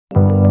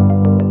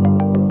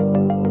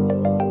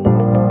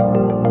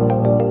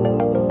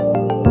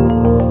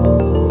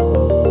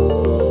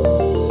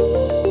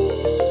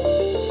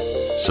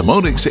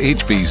SIMOTICS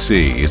HV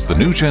C is the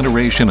new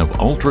generation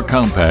of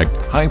ultra-compact,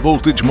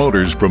 high-voltage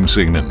motors from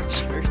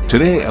Siemens.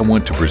 Today I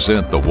want to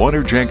present the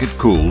water jacket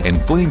cooled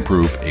and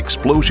flame-proof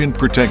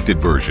explosion-protected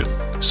version.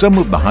 Some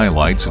of the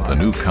highlights of the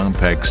new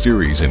compact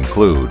series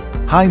include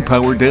high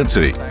power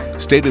density,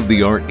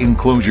 state-of-the-art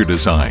enclosure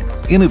design,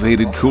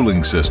 innovative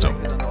cooling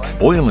system.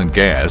 Oil and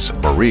gas,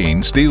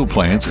 marine, steel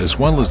plants, as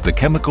well as the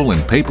chemical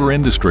and paper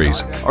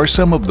industries are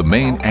some of the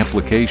main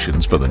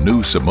applications for the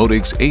new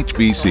SIMOTICS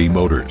HV C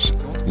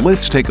motors.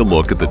 Let's take a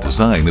look at the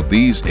design of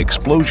these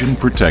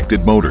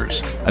explosion-protected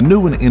motors. A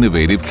new and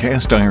innovative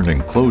cast iron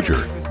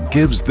enclosure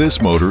gives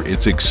this motor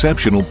its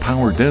exceptional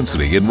power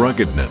density and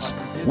ruggedness.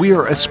 We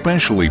are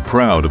especially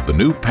proud of the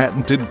new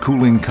patented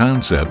cooling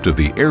concept of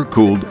the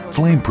air-cooled,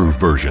 flame-proof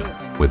version.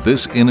 With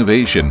this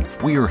innovation,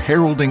 we are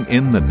heralding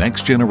in the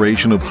next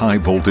generation of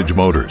high-voltage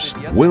motors.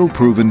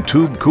 Well-proven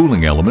tube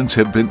cooling elements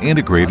have been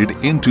integrated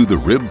into the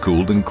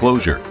rib-cooled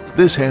enclosure.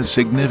 This has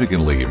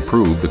significantly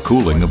improved the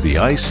cooling of the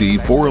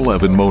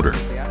IC411 motor.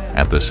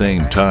 At the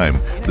same time,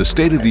 the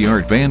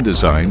state-of-the-art fan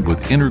design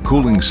with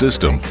intercooling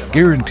system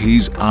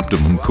guarantees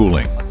optimum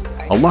cooling.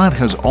 A lot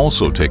has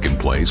also taken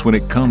place when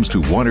it comes to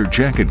water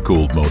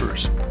jacket-cooled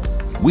motors.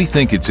 We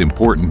think it's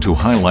important to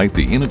highlight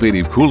the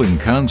innovative cooling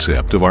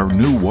concept of our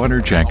new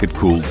water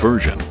jacket-cooled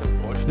version.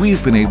 We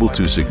have been able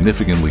to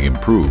significantly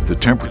improve the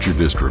temperature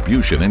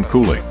distribution and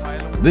cooling.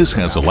 This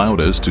has allowed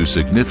us to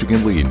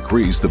significantly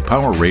increase the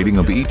power rating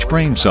of each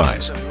frame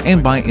size,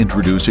 and by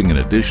introducing an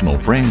additional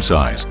frame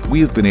size, we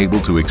have been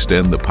able to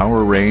extend the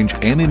power range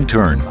and, in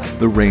turn,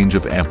 the range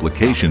of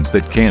applications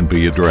that can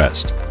be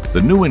addressed.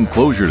 The new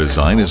enclosure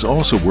design is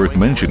also worth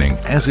mentioning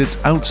as its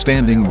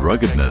outstanding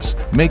ruggedness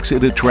makes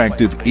it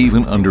attractive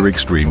even under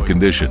extreme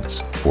conditions.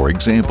 For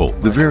example,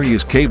 the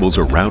various cables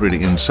are routed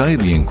inside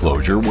the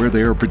enclosure where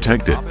they are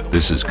protected.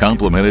 This is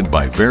complemented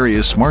by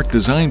various smart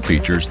design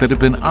features that have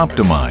been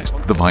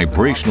optimized the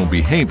vibrational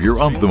behavior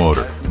of the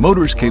motor.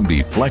 Motors can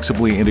be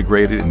flexibly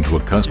integrated into a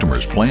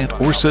customer's plant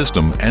or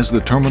system as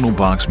the terminal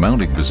box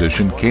mounting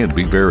position can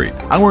be varied.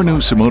 Our new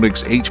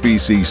SIMOTICS HV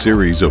C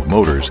series of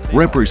motors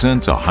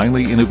represents a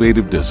highly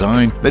innovative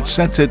design that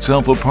sets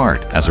itself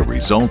apart as a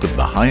result of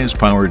the highest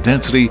power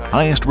density,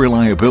 highest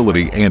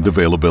reliability, and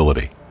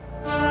availability.